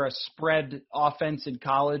play for a spread offense in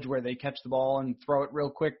college where they catch the ball and throw it real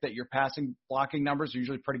quick, that your passing blocking numbers are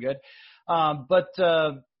usually pretty good.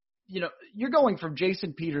 You're going from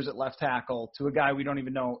Jason Peters at left tackle to a guy we don't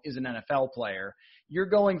even know is an NFL player. You're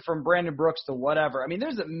going from Brandon Brooks to whatever. I mean,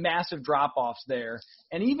 there's a massive drop-offs there.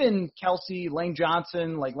 And even Kelsey, Lane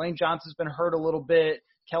Johnson's been hurt a little bit.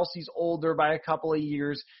 Kelsey's older by a couple of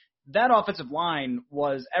years. That offensive line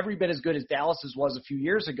was every bit as good as Dallas's was a few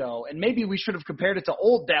years ago, and maybe we should have compared it to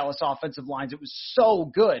old Dallas offensive lines. It was so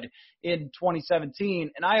good in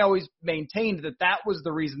 2017, and I always maintained that was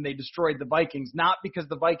the reason they destroyed the Vikings, not because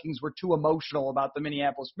the Vikings were too emotional about the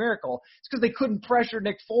Minneapolis Miracle. It's because they couldn't pressure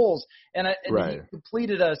Nick Foles, and he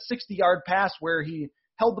completed a 60-yard pass where he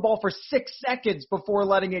held the ball for 6 seconds before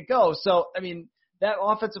letting it go. So, I mean, that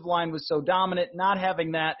offensive line was so dominant. Not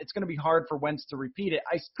having that, it's going to be hard for Wentz to repeat it.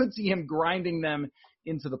 I could see him grinding them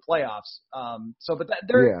into the playoffs.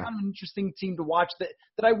 They're kind of an interesting team to watch that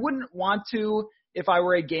I wouldn't want to, if I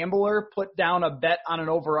were a gambler, put down a bet on an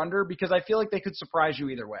over-under, because I feel like they could surprise you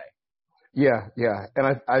either way. Yeah.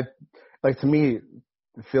 And I like, to me,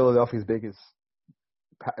 Philadelphia's biggest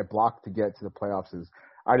block to get to the playoffs is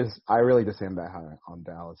I really just am that high on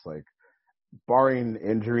Dallas. Like, barring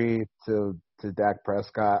injury to Dak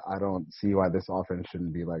Prescott, I don't see why this offense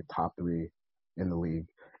shouldn't be like top 3 in the league.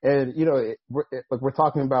 And, we're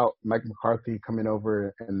talking about Mike McCarthy coming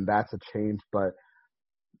over, and that's a change. But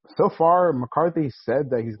so far, McCarthy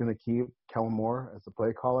said that he's going to keep Kellen Moore as the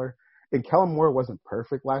play caller. And Kellen Moore wasn't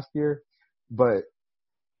perfect last year, but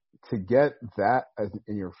to get that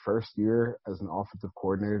in your first year as an offensive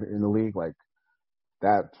coordinator in the league, like,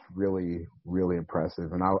 that's really, really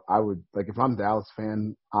impressive. And I would, like, if I'm a Dallas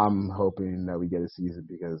fan, I'm hoping that we get a season,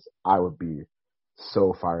 because I would be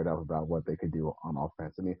so fired up about what they could do on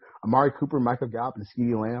offense. I mean, Amari Cooper, Michael Gallup, and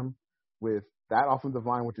CeeDee Lamb with that offensive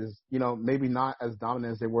line, which is, maybe not as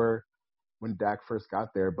dominant as they were when Dak first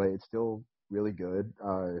got there, but it's still really good.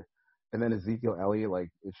 And then Ezekiel Elliott, like,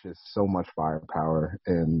 it's just so much firepower.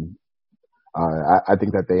 And I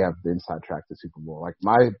think that they have the inside track to Super Bowl. Like,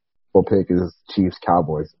 my pick is Chiefs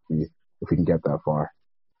Cowboys if we can get that far.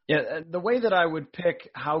 Yeah, the way that I would pick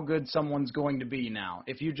how good someone's going to be now,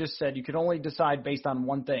 if you just said you could only decide based on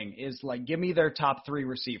one thing, is like, give me their top 3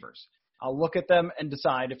 receivers. I'll look at them and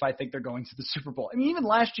decide if I think they're going to the Super Bowl. I mean, even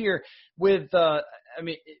last year with,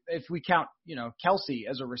 if we count, Kelsey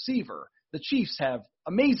as a receiver, the Chiefs have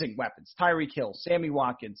amazing weapons. Tyreek Hill, Sammy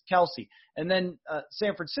Watkins, Kelsey. And then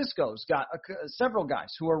San Francisco's got several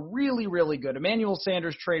guys who are really, really good. Emmanuel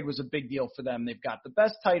Sanders trade was a big deal for them. They've got the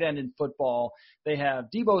best tight end in football. They have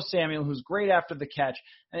Deebo Samuel, who's great after the catch.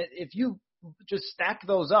 And if you just stack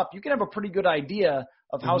those up, you can have a pretty good idea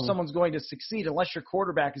of how someone's going to succeed, unless your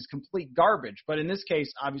quarterback is complete garbage. But in this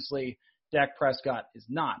case, obviously, Dak Prescott is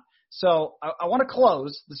not. So I want to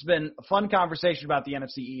close. This has been a fun conversation about the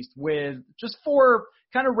NFC East with just 4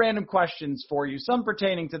 kind of random questions for you, some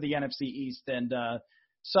pertaining to the NFC East and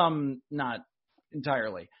some not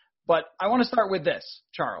entirely. But I want to start with this,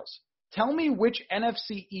 Charles. Tell me which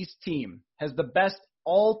NFC East team has the best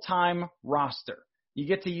all-time roster. You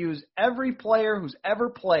get to use every player who's ever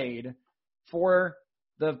played for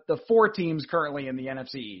the 4 teams currently in the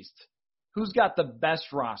NFC East. Who's got the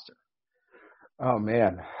best roster? Oh,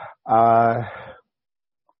 man. I'm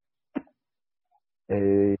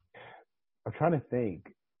trying to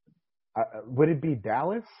think. Would it be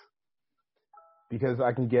Dallas? Because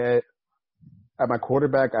I can get, at my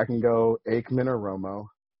quarterback, I can go Aikman or Romo.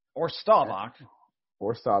 Or Staubach.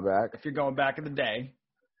 If you're going back in the day.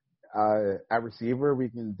 At receiver, we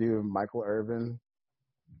can do Michael Irvin.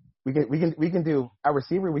 We can do, at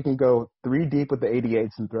receiver, we can go 3 deep with the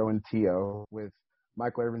 88s and throw in T.O. with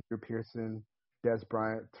Michael Irvin, Drew Pearson, Dez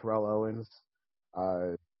Bryant, Terrell Owens,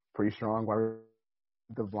 pretty strong wide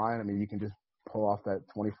receiver line. I mean, you can just pull off that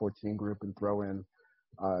 2014 group and throw in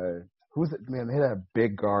who's it? Man, they had a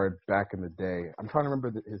big guard back in the day. I'm trying to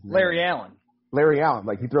remember his name. Larry Allen.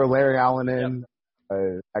 Like, you throw Larry Allen in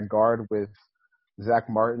at guard with Zach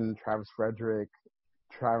Martin, Travis Frederick,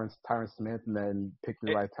 Tyron Smith, and then pick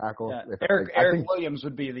the right tackle. Yeah. Eric Williams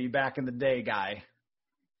would be the back in the day guy.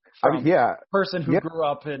 from yeah, person who grew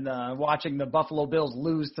up in watching the Buffalo Bills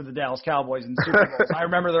lose to the Dallas Cowboys in Super Bowls. I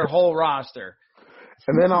remember their whole roster.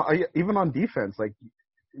 And then even on defense, like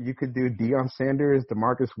you could do Deion Sanders,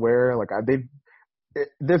 DeMarcus Ware. Like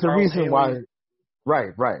there's Charles a reason Haley. why.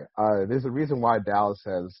 Right. There's a reason why Dallas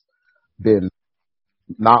has been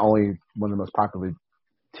not only one of the most popular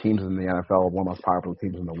teams in the NFL, one of the most popular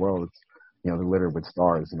teams in the world. It's, they're littered with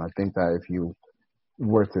stars. And I think that if you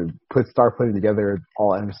were to start putting together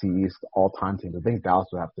all NFC East all-time teams, I think Dallas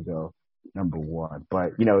would have to go number one.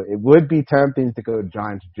 But, it would be tempting to go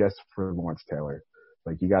Giants just for Lawrence Taylor.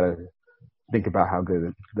 Like, you got to think about how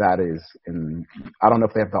good that is. And I don't know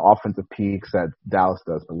if they have the offensive peaks that Dallas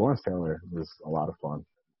does, but Lawrence Taylor is a lot of fun.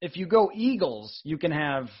 If you go Eagles, you can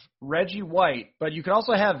have Reggie White, but you can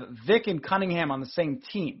also have Vic and Cunningham on the same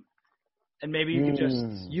team. And maybe you can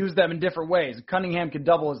just use them in different ways. Cunningham could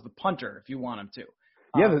double as the punter if you want him to.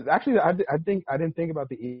 Yeah, actually, I didn't think about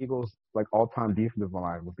the Eagles' like all-time defensive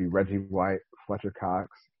line would be Reggie White, Fletcher Cox,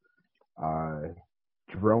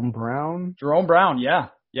 Jerome Brown. Jerome Brown, yeah.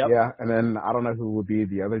 Yep. Yeah, and then I don't know who would be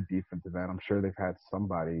the other defensive end. I'm sure they've had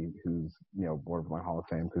somebody who's borderline Hall of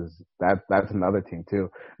Fame because that's another team too.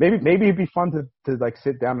 Maybe it'd be fun to like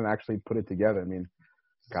sit down and actually put it together. I mean,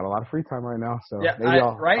 got a lot of free time right now, so yeah, maybe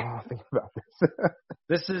I'll think about this.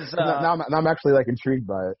 This is now I'm actually like intrigued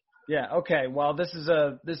by it. Yeah. Okay. Well, this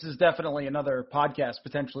is definitely another podcast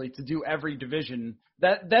potentially to do every division.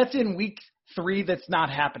 That's in week 3. That's not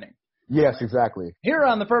happening. Yes, exactly. Here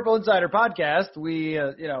on the Purple Insider Podcast, we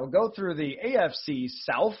go through the AFC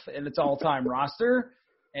South and its all-time roster,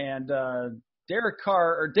 and David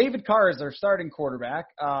Carr is their starting quarterback.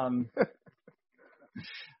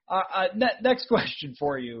 Next question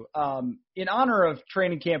for you. In honor of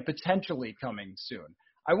training camp potentially coming soon,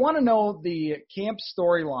 I want to know the camp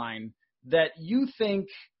storyline that you think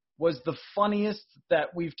was the funniest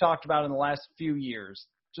that we've talked about in the last few years.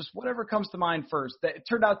 Just whatever comes to mind first. That it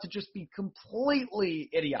turned out to just be completely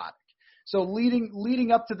idiotic. So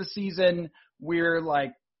leading up to the season, we're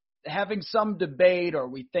like having some debate, or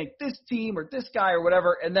we think this team or this guy or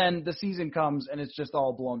whatever, and then the season comes and it's just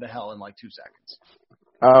all blown to hell in like 2 seconds.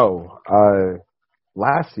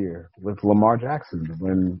 Last year with Lamar Jackson,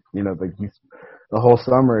 when the whole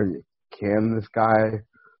summer, can this guy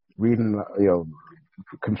read and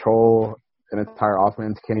control an entire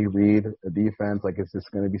offense? Can he read a defense? Like, is this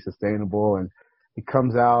going to be sustainable? And he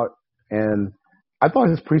comes out, and I thought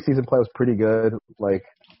his preseason play was pretty good. Like,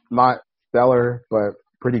 not stellar, but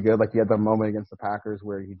pretty good. Like, he had that moment against the Packers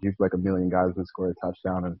where he juked like 1 million guys and scored a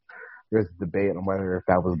touchdown. And there's a debate on whether if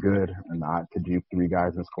that was good or not to juke 3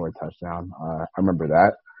 guys and score a touchdown. I remember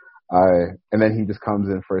that. And then he just comes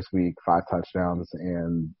in first week, 5 touchdowns,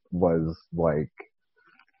 and was like,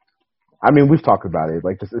 I mean, we've talked about it.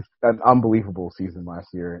 Like, just it's an unbelievable season last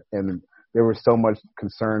year, and there was so much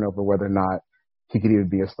concern over whether or not he could even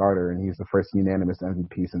be a starter, and he's the first unanimous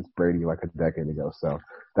MVP since Brady like a decade ago. So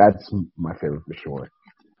that's my favorite for sure.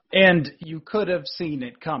 And you could have seen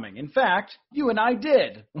it coming. In fact, you and I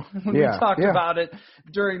did when we talked about it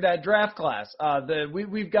during that draft class.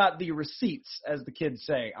 We've got the receipts, as the kids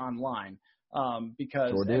say, online.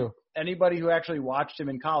 Because anybody who actually watched him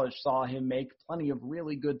in college saw him make plenty of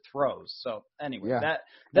really good throws. So anyway,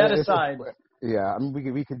 that aside. I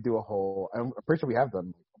mean, we could do a whole – I'm pretty sure we have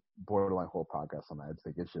done borderline whole podcast on that.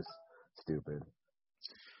 It's just stupid.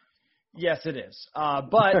 Yes, it is.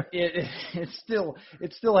 But it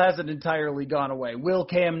still hasn't entirely gone away. Will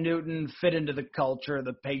Cam Newton fit into the culture of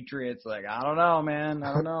the Patriots? Like, I don't know, man.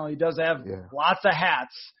 I don't know. He does have lots of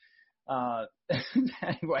hats.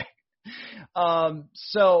 Anyway.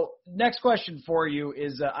 So next question for you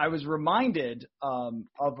is, I was reminded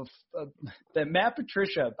that Matt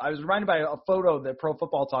Patricia, I was reminded by a photo that Pro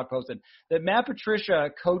Football Talk posted, that Matt Patricia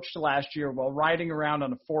coached last year while riding around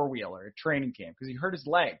on a 4-wheeler at training camp because he hurt his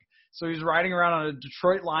leg. So he was riding around on a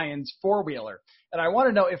Detroit Lions 4-wheeler. And I want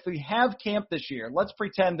to know, if we have camp this year, let's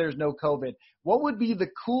pretend there's no COVID, what would be the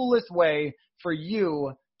coolest way for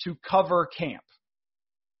you to cover camp?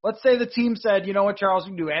 Let's say the team said, you know what, Charles,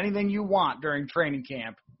 you can do anything you want during training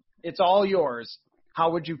camp. It's all yours.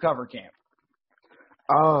 How would you cover camp?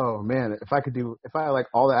 Oh, man, if I had like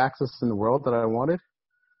all the access in the world that I wanted?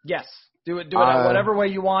 Yes. Do it whatever way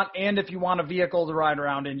you want. And if you want a vehicle to ride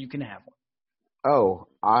around in, you can have one. Oh,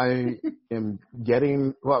 I am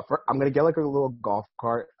I'm going to get like a little golf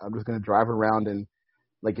cart. I'm just going to drive around, and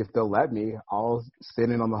like, if they'll let me, I'll sit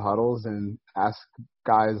in on the huddles and ask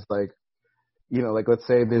guys like, like, let's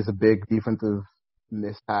say there's a big defensive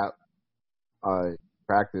mishap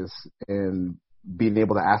practice, and being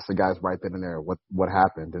able to ask the guys right then and there what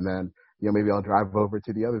happened. And then, maybe I'll drive over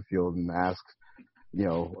to the other field and ask you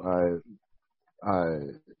know,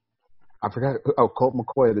 I forgot. Oh, Colt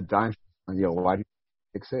McCoy, the Giants. Why do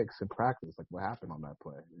you 6 in practice? Like, what happened on that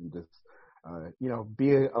play? And just,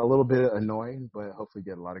 be a little bit annoying, but hopefully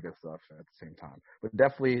get a lot of good stuff at the same time. But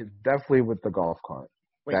definitely with the golf cart.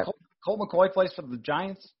 Wait, Colt McCoy plays for the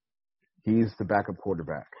Giants? He's the backup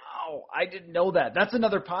quarterback. Oh, I didn't know that. That's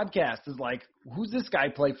another podcast. Is like, who's this guy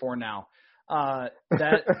play for now?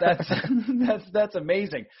 That's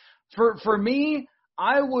amazing. For me,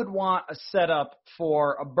 I would want a setup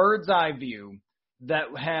for a bird's eye view that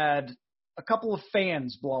had a couple of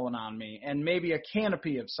fans blowing on me and maybe a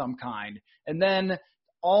canopy of some kind, and then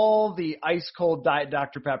all the ice cold Diet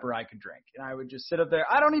Dr. Pepper I could drink. And I would just sit up there.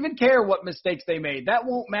 I don't even care what mistakes they made. That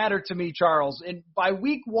won't matter to me, Charles. And by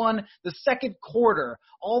week 1, the second quarter,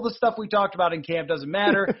 all the stuff we talked about in camp doesn't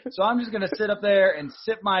matter. So I'm just going to sit up there and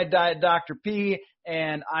sip my Diet Dr. P,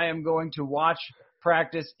 and I am going to watch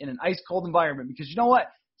practice in an ice cold environment because you know what?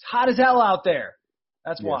 It's hot as hell out there.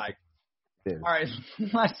 That's why. All right,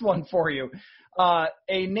 last one for you. A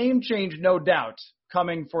name change, no doubt,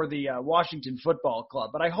 coming for the Washington Football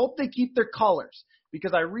Club. But I hope they keep their colors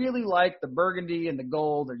because I really like the burgundy and the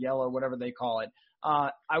gold or yellow, whatever they call it.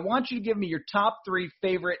 I want you to give me your top 3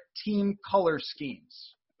 favorite team color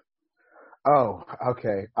schemes. Oh,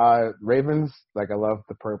 okay. Ravens, I love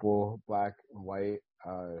the purple, black, and white,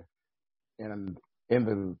 and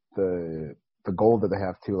in the gold that they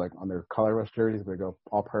have too, on their color rush jerseys, they go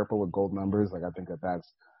all purple with gold numbers. I think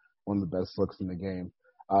that's one of the best looks in the game.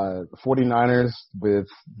 49ers with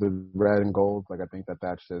the red and gold, I think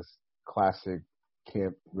that's just classic.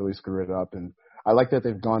 Can't really screw it up. And I like that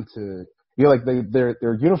they've gone to,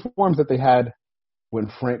 their uniforms that they had when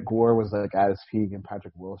Frank Gore was at his peak and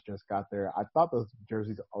Patrick Willis just got there. I thought those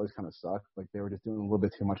jerseys always kind of sucked. They were just doing a little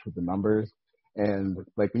bit too much with the numbers. And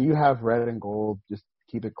when you have red and gold, just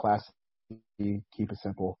keep it classy, keep it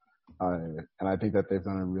simple. And I think that they've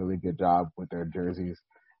done a really good job with their jerseys.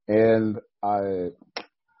 And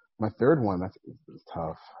my third one, that's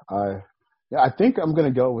tough. I think I'm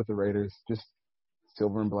gonna go with the Raiders. Just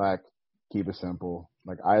silver and black, keep it simple.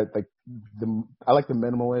 I like the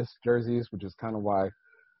minimalist jerseys, which is kind of why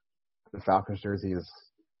the Falcons jersey is,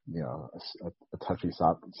 a touchy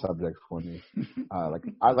subject for me.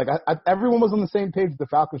 Everyone was on the same page. The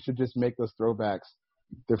Falcons should just make those throwbacks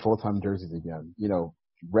their full-time jerseys again.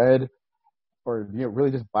 Red or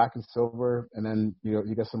really just black and silver, and then you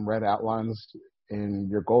get some red outlines in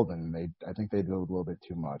your golden. I think they do a little bit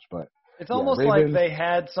too much, but it's almost Ravens, like they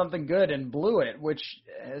had something good and blew it, which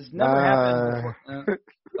has never happened before.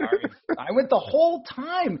 Sorry. I went the whole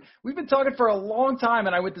time. We've been talking for a long time,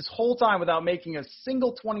 and I went this whole time without making a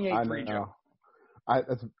single 28-3 joke.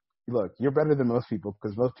 Look, you're better than most people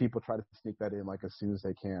because most people try to sneak that in as soon as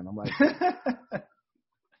they can. I'm like,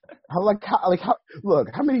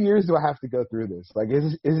 how many years do I have to go through this?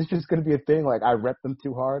 Is it just going to be a thing? I rep them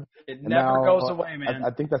too hard. It never goes away, man.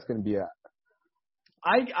 I think that's going to be it.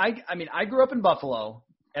 I mean, I grew up in Buffalo,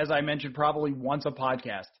 as I mentioned probably once a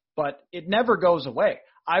podcast, but it never goes away.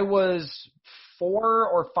 I was 4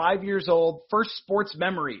 or 5 years old. First sports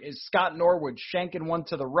memory is Scott Norwood shanking one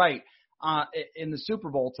to the right in the Super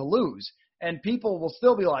Bowl to lose. And people will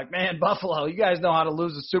still be like, man, Buffalo, you guys know how to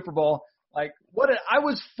lose a Super Bowl. I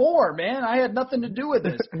was 4, man. I had nothing to do with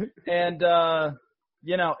this. And,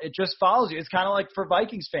 it just follows you. It's kind of like for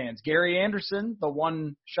Vikings fans. Gary Anderson, the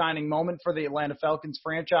one shining moment for the Atlanta Falcons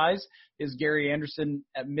franchise is Gary Anderson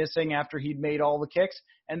missing after he'd made all the kicks.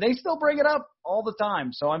 And they still bring it up all the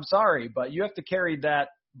time. So I'm sorry, but you have to carry that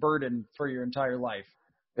burden for your entire life.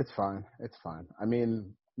 It's fine. I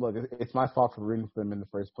mean, look, it's my fault for rooting for them in the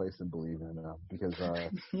first place and believing in them because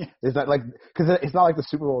it's not like the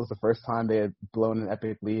Super Bowl was the first time they had blown an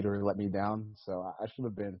epic lead or let me down. So I should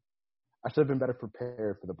have been better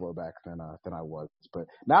prepared for the blowback than I was. But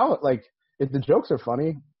now, if the jokes are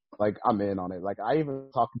funny, I'm in on it. I even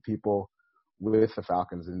talk to people with the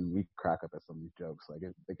Falcons and we crack up at some of these jokes.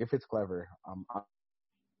 If it's clever, I'm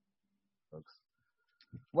jokes.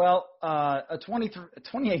 Well, a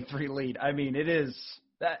 28-3 lead. I mean,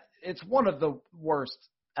 it's one of the worst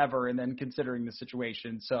ever. And then considering the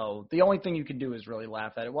situation, so the only thing you can do is really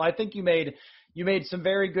laugh at it. Well, I think you made some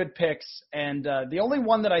very good picks. And the only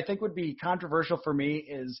one that I think would be controversial for me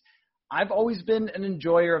is I've always been an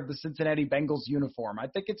enjoyer of the Cincinnati Bengals uniform. I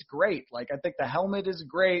think it's great. I think the helmet is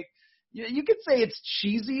great. You could say it's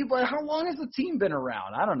cheesy, but how long has the team been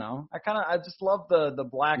around? I don't know. I just love the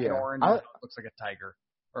black and orange. It looks like a tiger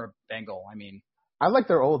or a Bengal. I mean, I like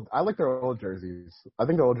their old jerseys. I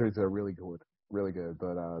think the old jerseys are really good.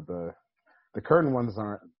 But the curtain ones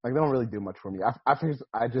aren't they don't really do much for me.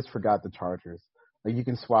 I just forgot the Chargers. Like, you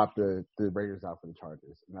can swap the Raiders out for the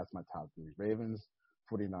Chargers, and that's my top 3. Ravens,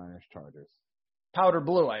 49ers, Chargers. Powder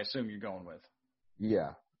blue, I assume you're going with.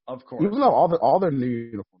 Yeah. Of course. Even though all their new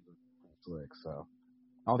uniforms are slick, so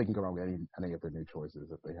I don't think you can go wrong with any of their new choices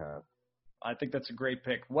that they have. I think that's a great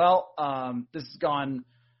pick. Well, this has gone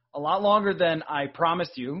a lot longer than I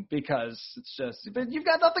promised you because it's just – but you've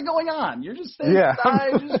got nothing going on. You're just staying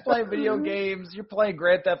inside. You're just playing video games. You're playing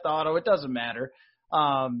Grand Theft Auto. It doesn't matter.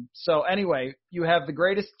 So anyway, you have the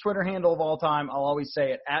greatest Twitter handle of all time. I'll always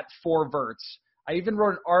say it, @4verts. I even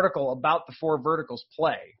wrote an article about the 4 Verticals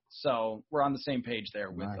play. So we're on the same page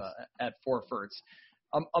there with @4verts.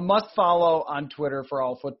 A must follow on Twitter for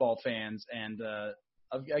all football fans. And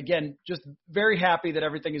again, just very happy that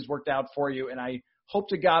everything has worked out for you. And I hope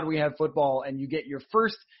to God we have football and you get your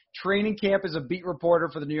first training camp as a beat reporter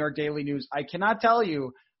for the New York Daily News. I cannot tell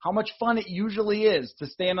you how much fun it usually is to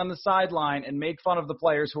stand on the sideline and make fun of the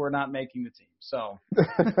players who are not making the team. So,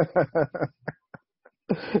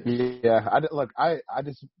 yeah,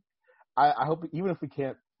 I hope even if we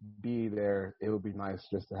can't be there, it would be nice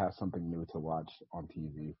just to have something new to watch on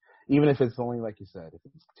TV. Even if it's only, like you said, if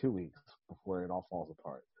it's 2 weeks before it all falls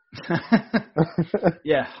apart.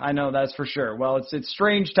 Yeah, I know, that's for sure. Well, it's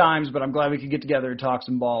strange times, but I'm glad we could get together and talk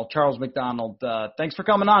some ball. Charles McDonald, thanks for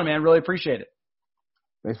coming on, man. Really appreciate it.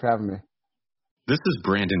 Thanks for having me. This is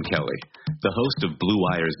Brandon Kelly, the host of Blue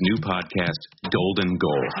Wire's new podcast, Golden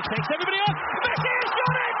Goal. Takes everybody off. Messi has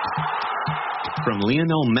got it! From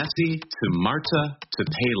Lionel Messi to Marta to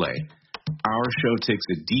Pele, our show takes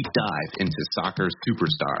a deep dive into soccer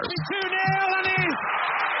superstars. 2-0 and is.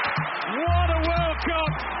 What a World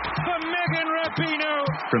Cup for Megan Rapinoe.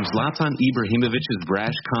 From Zlatan Ibrahimovic's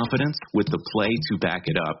brash confidence with the play to back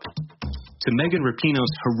it up, to Megan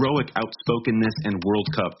Rapinoe's heroic outspokenness and World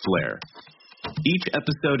Cup flair. Each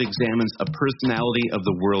episode examines a personality of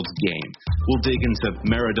the world's game. We'll dig into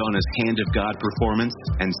Maradona's Hand of God performance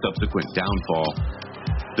and subsequent downfall,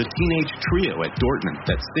 the teenage trio at Dortmund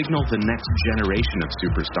that signaled the next generation of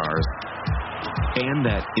superstars, and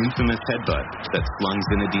that infamous headbutt that flung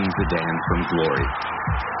Zinedine Zidane from glory.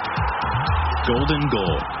 Golden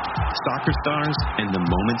Goal, soccer stars and the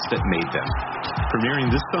moments that made them.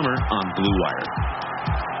 Premiering this summer on Blue Wire.